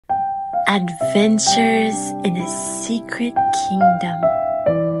Adventures in a Secret Kingdom.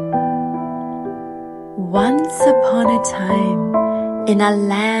 Once upon a time, in a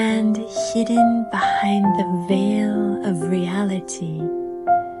land hidden behind the veil of reality,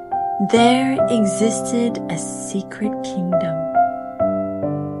 there existed a secret kingdom.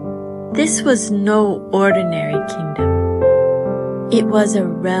 This was no ordinary kingdom. It was a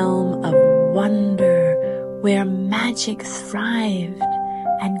realm of wonder where magic thrived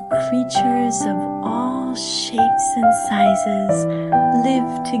and creatures of all shapes and sizes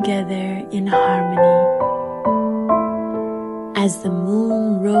lived together in harmony. As the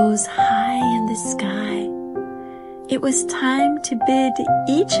moon rose high in the sky, it was time to bid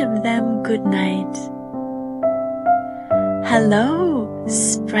each of them good night. "Hello,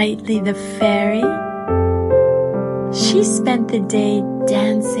 Sprightly the fairy." She spent the day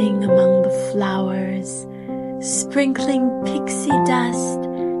dancing among the flowers, sprinkling pixie dust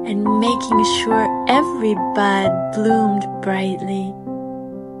and making sure every bud bloomed brightly.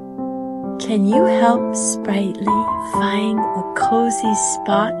 Can you help Sprightly find a cozy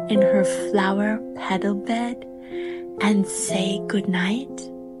spot in her flower petal bed and say good night?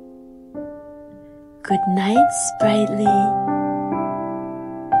 Good night, Sprightly.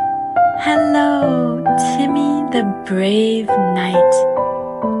 Hello, Timmy the brave knight.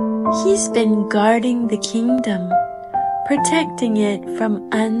 He's been guarding the kingdom, protecting it from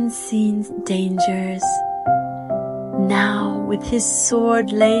unseen dangers. Now, with his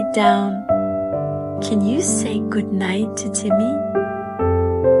sword laid down, can you say good night to Timmy?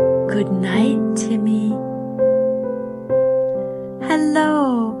 Good night, Timmy.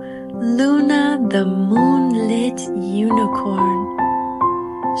 Hello, Luna the moonlit unicorn.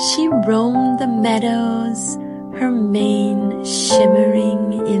 She roamed the meadows, her mane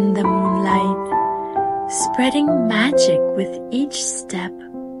shimmering in the moonlight, spreading magic with each step.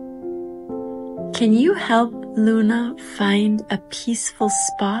 Can you help Luna find a peaceful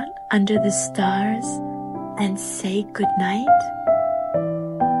spot under the stars and say good night?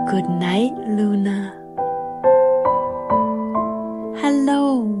 Good night, Luna.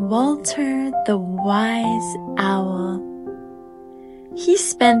 Hello, Walter the wise owl. He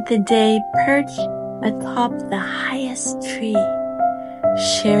spent the day perched atop the highest tree,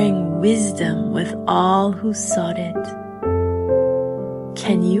 sharing wisdom with all who sought it.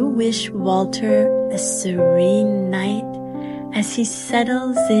 Can you wish Walter a serene night as he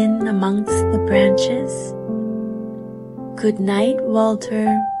settles in amongst the branches? Good night, Walter.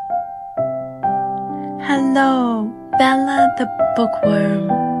 Hello, Bella the bookworm.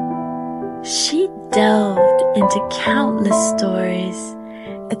 She delved into countless stories,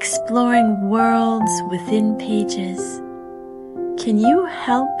 exploring worlds within pages. Can you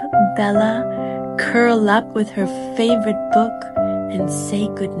help Bella curl up with her favorite book and say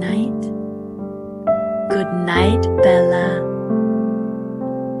good night? Good night, Bella.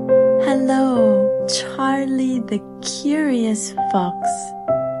 Hello, Charlie the curious fox.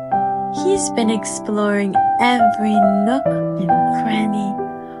 He's been exploring every nook and cranny,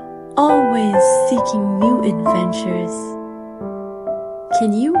 always seeking new adventures.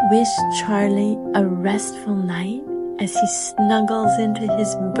 Can you wish Charlie a restful night as he snuggles into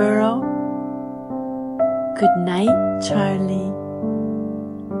his burrow? Good night, Charlie.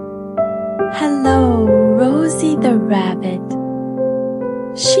 Hello, Rosie the rabbit.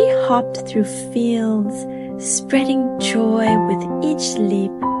 She hopped through fields, spreading joy with each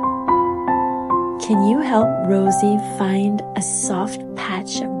leap. Can you help Rosie find a soft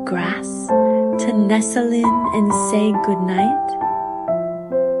patch of grass to nestle in and say good night?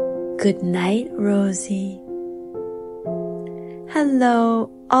 Good night, Rosie. Hello,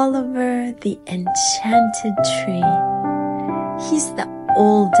 Oliver the enchanted tree. He's the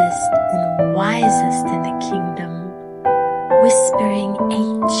oldest and wisest in the kingdom, whispering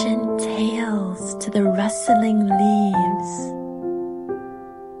ancient tales to the rustling leaves.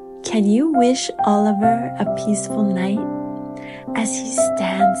 Can you wish Oliver a peaceful night as he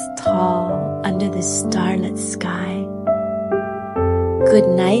stands tall under the starlit sky? Good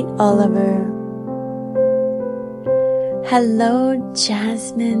night, Oliver. Hello,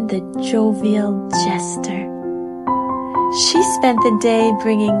 Jasmine the jovial jester. She spent the day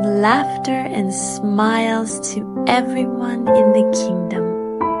bringing laughter and smiles to everyone in the kingdom.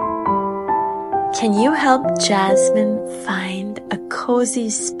 Can you help Jasmine find a cozy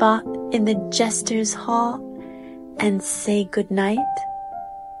spot in the jester's hall and say good night?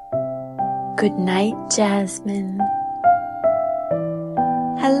 Good night, Jasmine.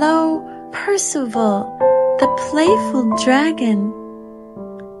 Hello, Percival, the playful dragon.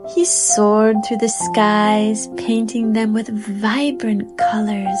 He soared through the skies, painting them with vibrant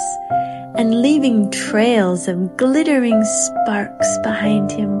colors and leaving trails of glittering sparks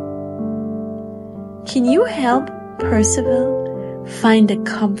behind him. Can you help Percival find a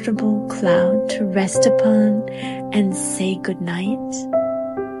comfortable cloud to rest upon and say good night?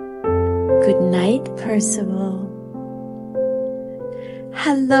 Good night, Percival.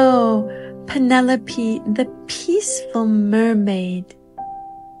 Hello, Penelope, the peaceful mermaid.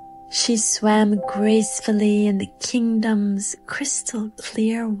 She swam gracefully in the kingdom's crystal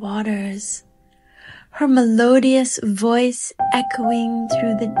clear waters, her melodious voice echoing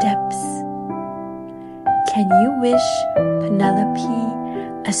through the depths. Can you wish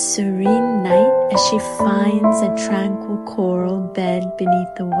Penelope a serene night as she finds a tranquil coral bed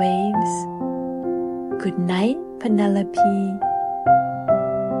beneath the waves? Good night, Penelope.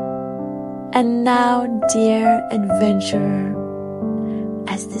 And now, dear adventurer,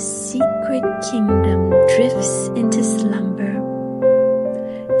 as the secret kingdom drifts into slumber,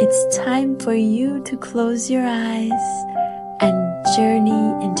 it's time for you to close your eyes and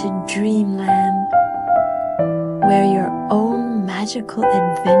journey into dreamland, where your own magical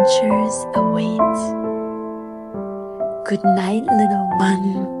adventures await. Good night, little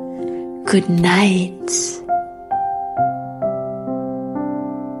one. Good night.